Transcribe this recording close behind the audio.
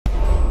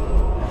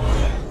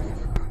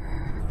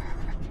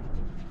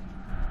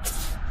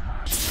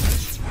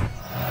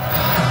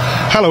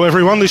Hello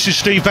everyone, this is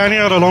Steve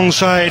Banyard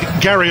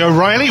alongside Gary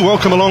O'Reilly.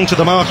 Welcome along to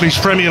the Barclays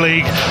Premier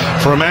League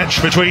for a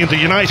match between the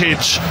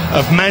Uniteds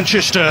of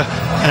Manchester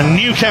and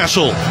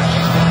Newcastle.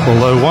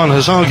 Although one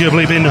has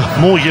arguably been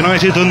more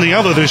United than the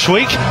other this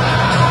week.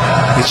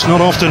 It's not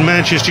often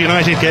Manchester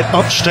United get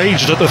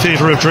upstaged at the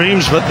Theatre of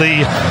Dreams, but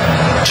the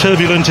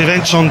turbulent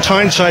events on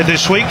Tyneside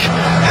this week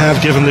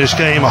have given this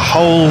game a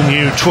whole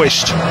new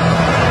twist.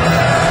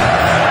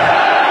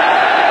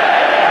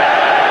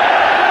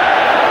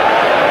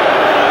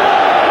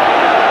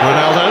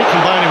 Ronaldo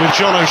combining with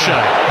John O'Shea,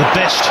 the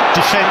best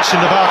defence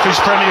in the Barclays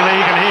Premier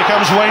League, and here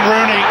comes Wayne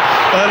Rooney.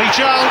 Early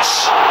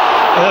chance,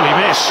 early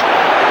miss.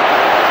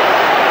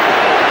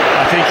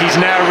 I think he's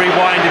now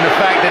rewinding the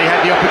fact that he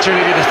had the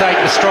opportunity to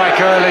take the strike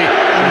early.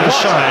 On the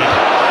side,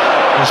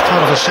 as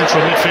part of a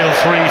central midfield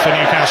three for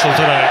Newcastle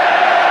today.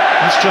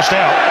 That's just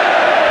out.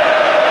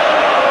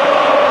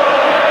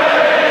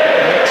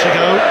 Weeks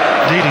ago,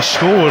 indeed he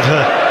scored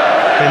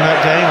in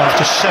that game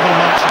after 7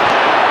 months.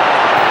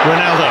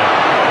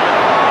 Ronaldo.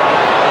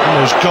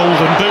 Those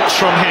golden boots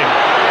from him.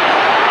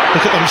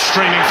 Look at them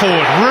streaming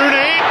forward.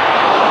 Rooney!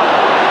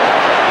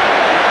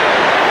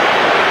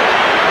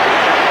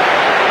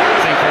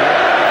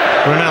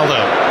 Ronaldo.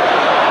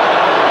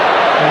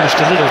 Almost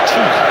a little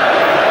too.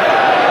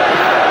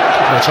 A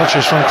couple of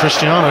touches from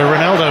Cristiano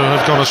Ronaldo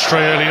have gone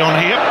astray early on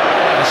here.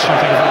 There's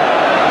something of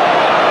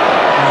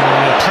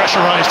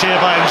pressurised here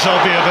by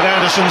Nzobia, but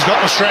Anderson's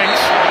got the strength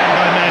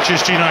by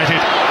Manchester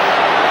United.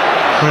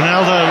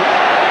 Ronaldo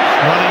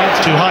running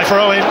into too high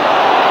throw in.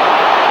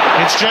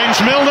 It's James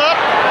Milner.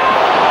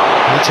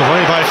 It's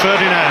away by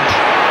Ferdinand.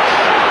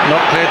 Not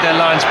cleared their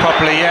lines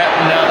properly yet.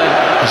 Now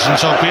this is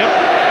Nzobia.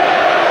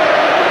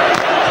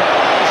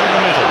 It's in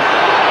the middle.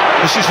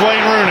 This is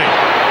Wayne Rooney.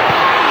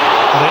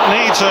 And it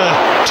needs a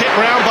tip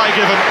round by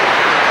Given.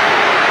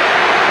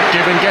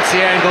 Given gets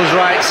the angles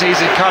right, sees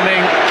it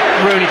coming.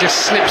 Rooney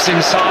just slips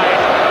inside.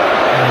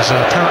 There's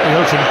apparently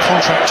open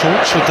contract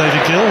talks with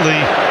David Gill, the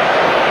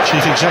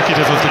chief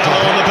executive of the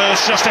club. On the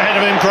burst just ahead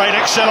of him, great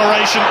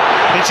acceleration.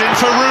 It's in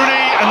for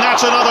Rooney, and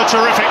that's another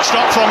terrific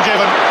stop from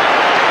Given.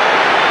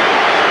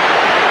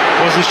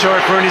 Wasn't sure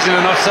if Rooney's in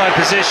an offside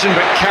position,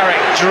 but Carrick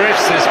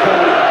drifts this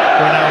ball.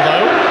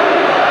 Ronaldo.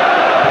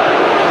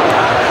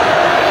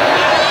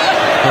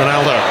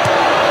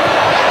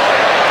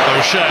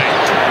 O'Shea.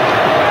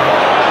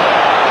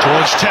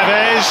 Towards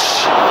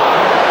Tevez.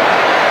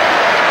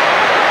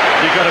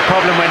 You've got a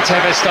problem when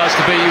Tevez starts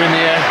to beat you in the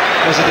air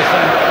as a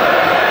defender.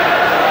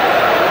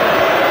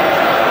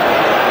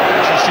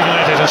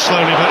 United are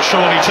slowly but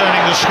surely turning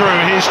the screw.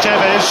 Here's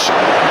Tevez.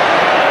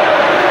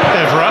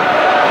 Evra.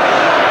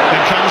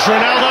 Then comes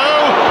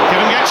Ronaldo.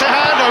 Given gets a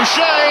hand.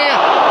 O'Shea.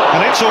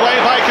 And it's away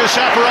by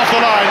Cassapa off the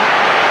line.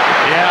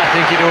 Yeah, I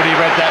think he'd already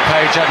read that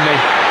page, hadn't he?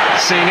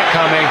 Seen it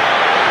coming.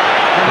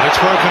 But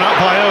it's broken up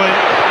by Owen.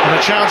 And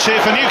a chance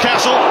here for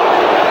Newcastle.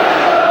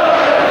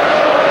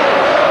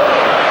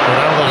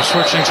 Ronaldo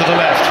switching to the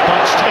left,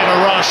 but in a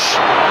rush.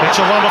 It's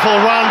a wonderful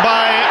run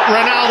by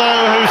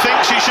Ronaldo, who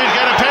thinks he should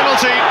get a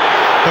penalty.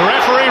 The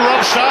referee,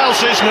 Rob Stiles,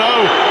 says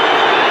no.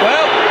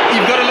 Well,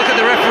 you've got to look at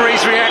the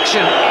referee's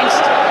reaction.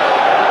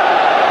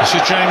 This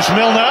is James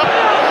Milner.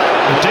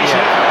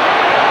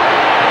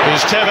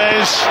 Here's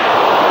Tevez.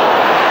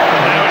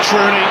 And now it's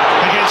Rooney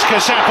against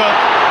Cassapa.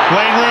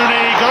 Wayne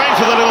Rooney going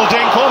for the little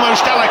dink,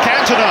 almost a la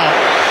Cantona.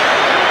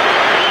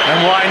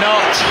 And why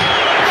not?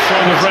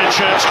 From the red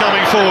shirts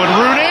coming forward.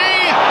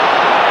 Rooney!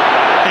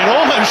 It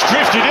almost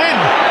drifted in.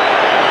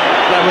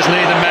 That was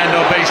neither man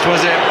nor beast,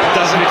 was it?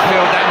 Doesn't it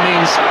feel that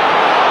means?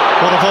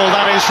 What a ball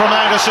that is from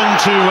Anderson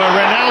to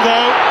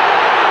Ronaldo.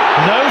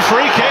 No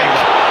free kick.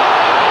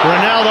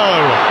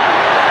 Ronaldo.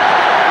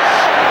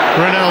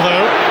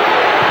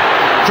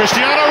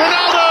 Cristiano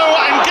Ronaldo,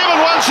 and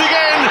Given once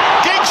again.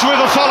 Giggs with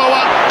a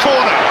follow-up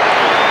corner.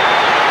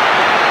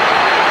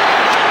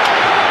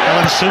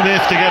 Alan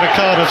Smith to get a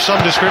card of some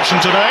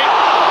description today.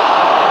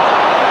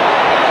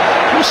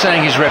 I'm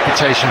saying his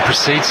reputation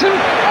precedes him.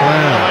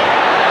 Wow.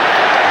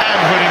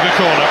 And winning the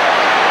corner.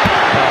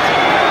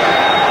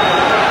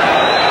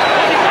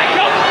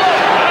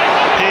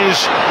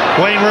 Here's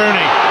Wayne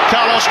Rooney.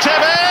 Carlos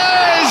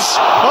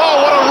Tevez! Oh,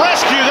 what a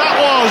rescue that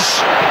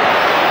was!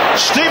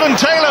 Stephen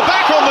Taylor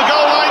back on the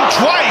goal line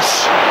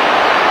twice.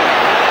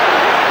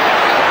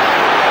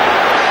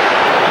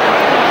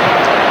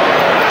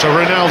 To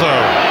Ronaldo.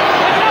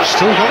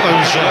 Still got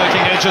those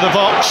lurking edge of the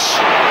box.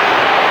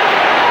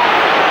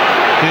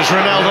 Here's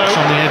Ronaldo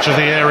on the edge of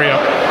the area.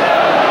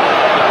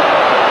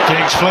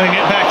 Giggs playing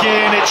it back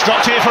in. It's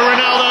dropped here for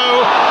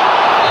Ronaldo.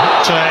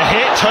 To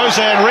hit Jose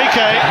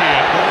Enrique.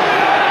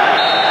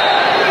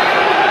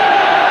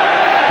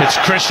 It's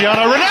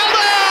Cristiano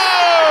Ronaldo!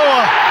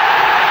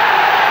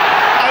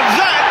 And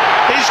that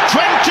is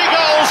 20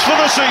 goals for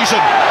the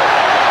season.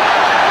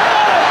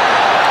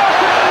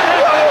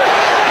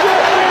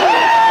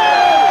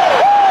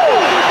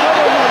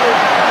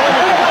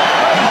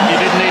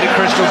 You didn't need a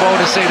crystal ball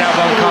to see that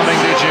one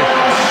coming, did you?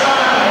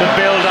 The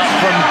build-up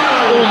from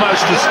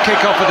almost the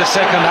kick-off of the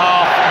second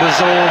half was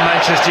all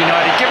Manchester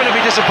United. Given to be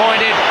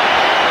disappointed,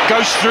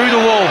 goes through the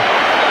wall,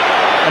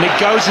 and it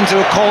goes into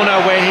a corner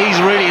where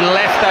he's really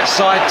left that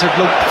side to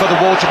look for the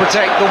wall to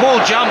protect. The wall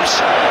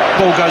jumps,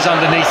 ball goes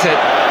underneath it.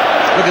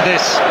 Look at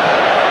this,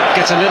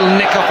 gets a little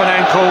nick off an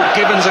ankle.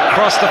 Gibbons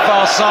across the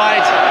far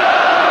side.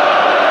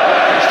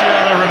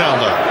 Cristiano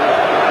Ronaldo.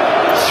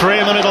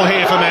 Three in the middle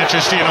here for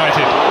Manchester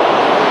United.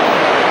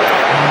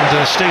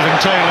 And Stephen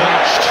Taylor.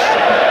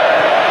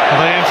 Are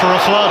they in for a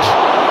flood?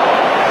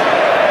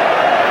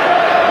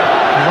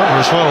 I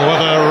wonder as well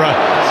whether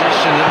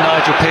position that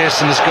Nigel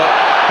Pearson has got.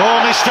 Oh,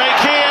 mistake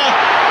here.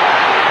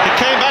 It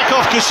came back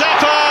off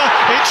Kusapa.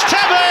 It's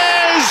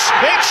Tevez.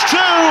 It's two.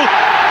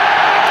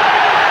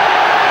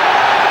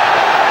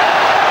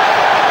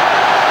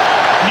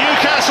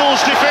 Newcastle's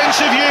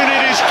defensive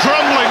unit is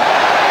crumbling.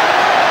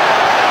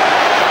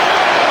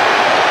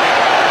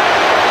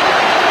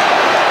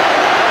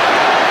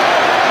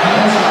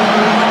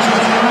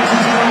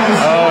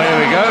 Oh, here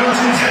we go.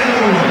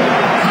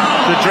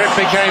 The drip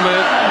became a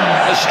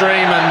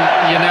stream, and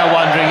you're now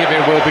wondering if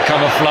it will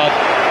become a flood.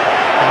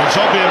 And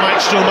Zogbia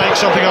might still make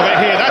something of it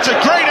here. That's a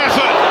great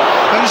effort.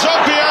 And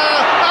Zogbia,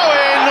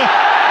 Owen.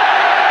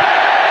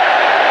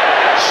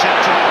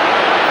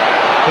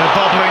 They're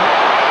bubbling.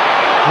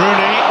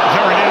 Rooney,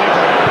 very nearly.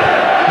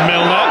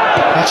 Milner.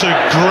 That's a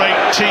great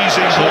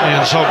teasing. Certainly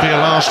in Zogbia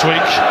last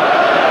week.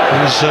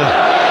 Was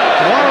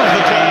one of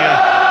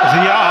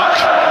the arc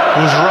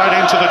was right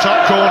into the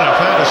top corner.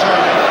 Fair to say.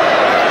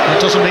 That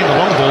doesn't mean the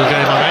long ball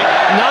game, I think.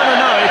 No,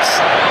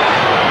 it's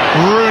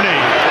Rooney.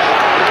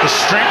 The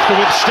strength to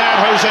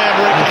withstand Jose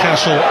Enrique.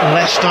 Newcastle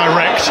less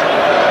direct.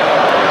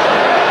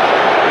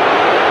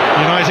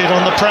 United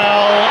on the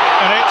prowl,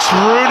 and it's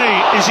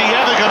Rooney. Is he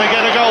ever going to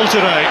get a goal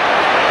today?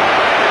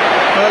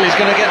 Well, he's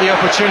going to get the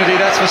opportunity,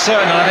 that's for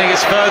certain. I think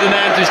it's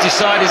Ferdinand who's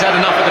decided he's had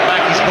enough at the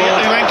back. He's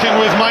balled. Linking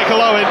with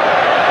Michael Owen.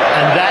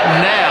 And that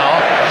now,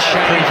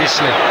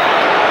 previously.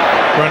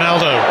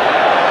 Ronaldo,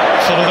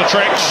 full of the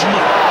tricks.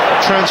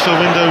 Transfer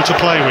window to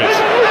play with.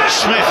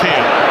 Smith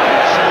here.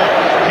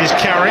 Here's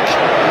Carrick,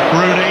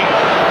 Rooney,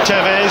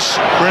 Tevez,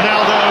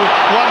 Ronaldo,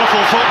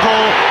 wonderful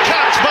football,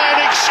 capped by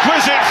an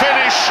exquisite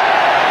finish.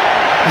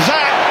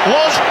 That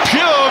was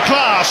pure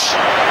class.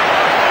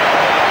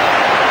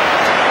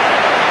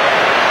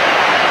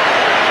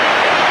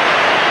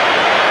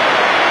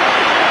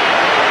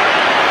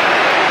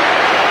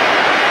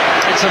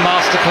 It's a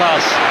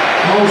masterclass.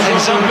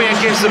 Zogbia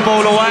gives the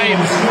ball away.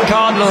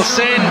 Cardinal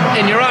sin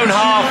in your own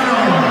half.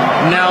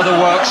 Now the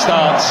work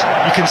starts.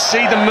 You can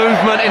see the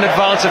movement in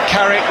advance of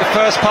Carrick. The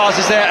first pass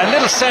is there. A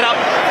little setup.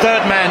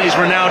 Third man is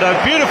Ronaldo.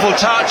 Beautiful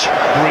touch.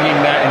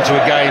 Bringing that into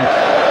a game.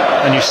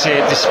 And you see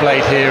it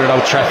displayed here at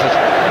Old Trafford.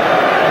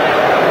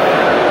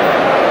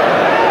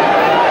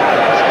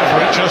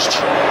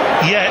 Just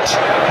yet.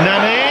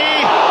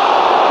 Nani.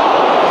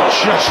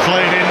 Just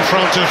played in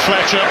front of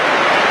Fletcher.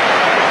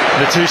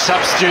 The two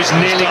substitutes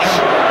nearly.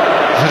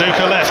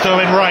 Viduka left,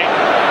 Owen right.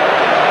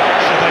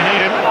 Should they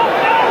need him?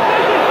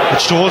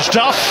 It's towards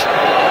Duff.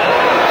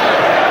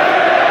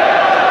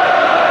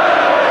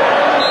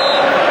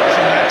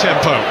 In that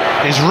tempo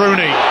is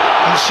Rooney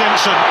and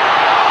Simpson.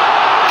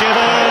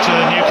 Given to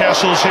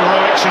Newcastle's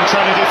heroics in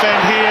trying to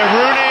defend here.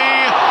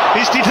 Rooney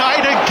is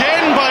denied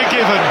again by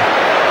Given.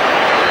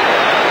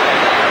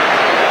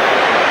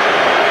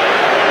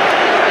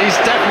 He's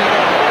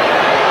definitely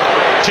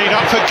teed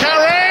up for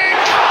Carrick.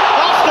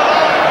 Off the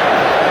line.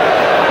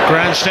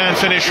 Grandstand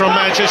finish from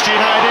Manchester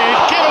United.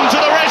 Given to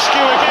the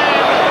rescue again.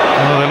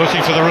 Oh, they're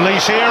looking for the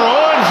release here.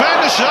 Oh, and Van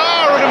der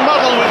Sar in a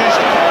muddle with his.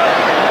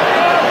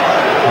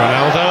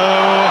 Ronaldo.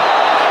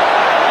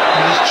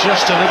 He's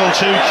just a little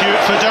too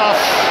cute for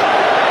Duff.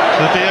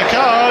 Could be a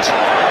card.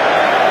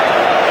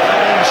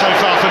 And so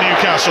far for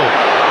Newcastle.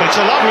 It's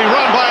a lovely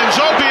run by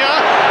Zogbia,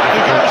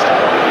 who goes.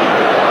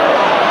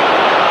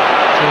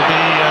 Will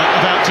be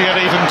about to get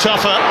even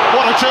tougher.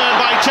 What a turn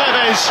by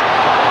Tevez.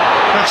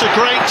 That's a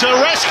great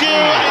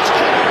rescue.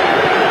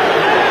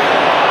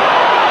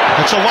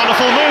 It's a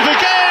wonderful move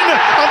again,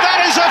 and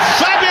that is a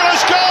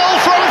fabulous goal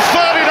from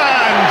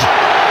Ferdinand.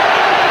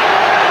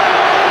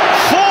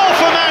 4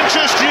 for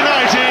Manchester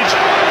United,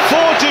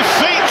 4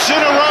 defeats in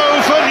a row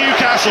for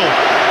Newcastle.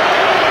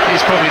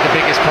 He's probably the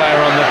biggest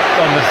player on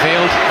the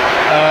field.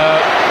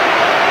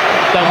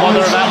 Don't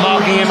bother about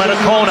marking him at a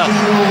corner.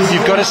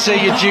 You've got to see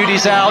your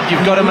duties out.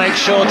 You've got to make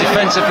sure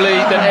defensively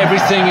that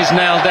everything is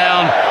nailed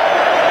down.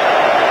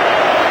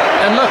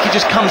 And look, he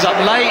just comes up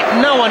late.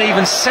 No one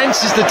even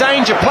senses the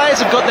danger.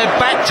 Players have got their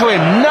back to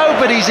him.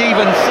 Nobody's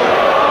even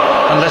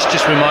thought. And let's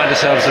just remind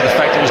ourselves of the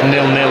fact it was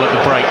 0-0 at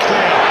the break.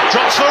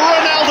 Drops for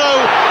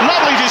Ronaldo.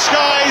 Lovely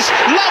disguise.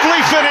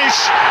 Lovely finish.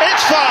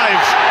 It's 5.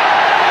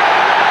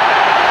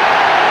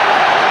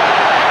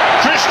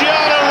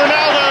 Cristiano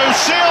Ronaldo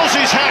seals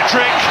his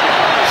hat-trick.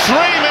 3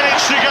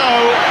 minutes to go.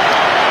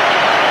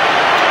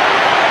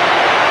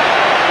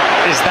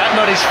 Is that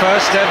not his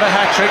first ever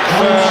hat-trick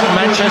for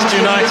Manchester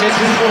United?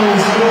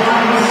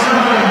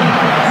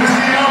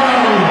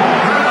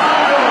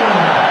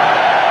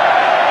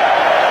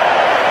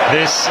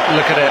 This,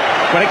 look at it.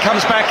 When it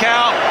comes back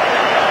out,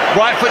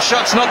 Right foot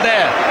shot's not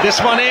there.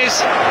 This one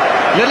is.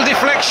 Little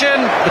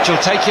deflection, but you'll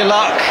take your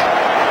luck.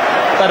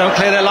 They don't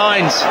clear their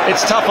lines.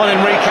 It's tough on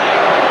Enrique.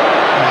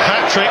 A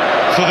hat-trick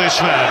for this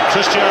man,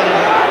 Cristiano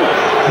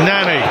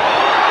Nani.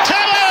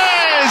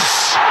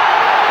 Tevez!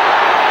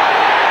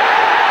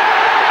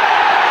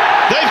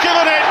 They've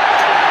given it.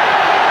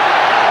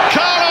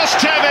 Carlos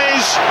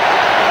Tevez,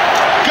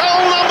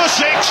 goal number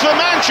 6 for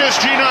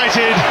Manchester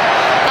United,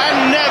 and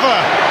never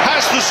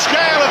has the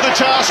scale of the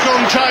task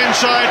on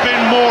Tyneside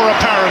been more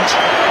apparent.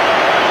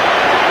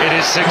 It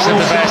is 6 of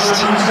the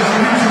best.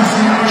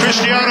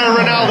 Cristiano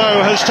Ronaldo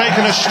has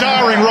taken a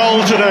starring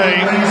role today,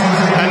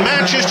 and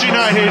Manchester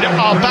United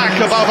are back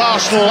above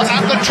Arsenal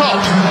at the top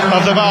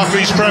of the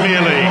Barclays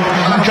Premier League.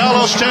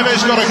 Carlos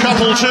Tevez got a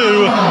couple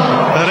too,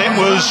 and it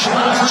was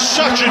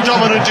such a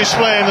dominant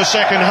display in the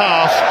second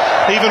half.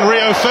 Even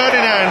Rio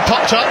Ferdinand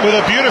popped up with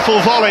a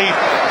beautiful volley.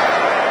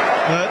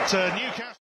 But Newcastle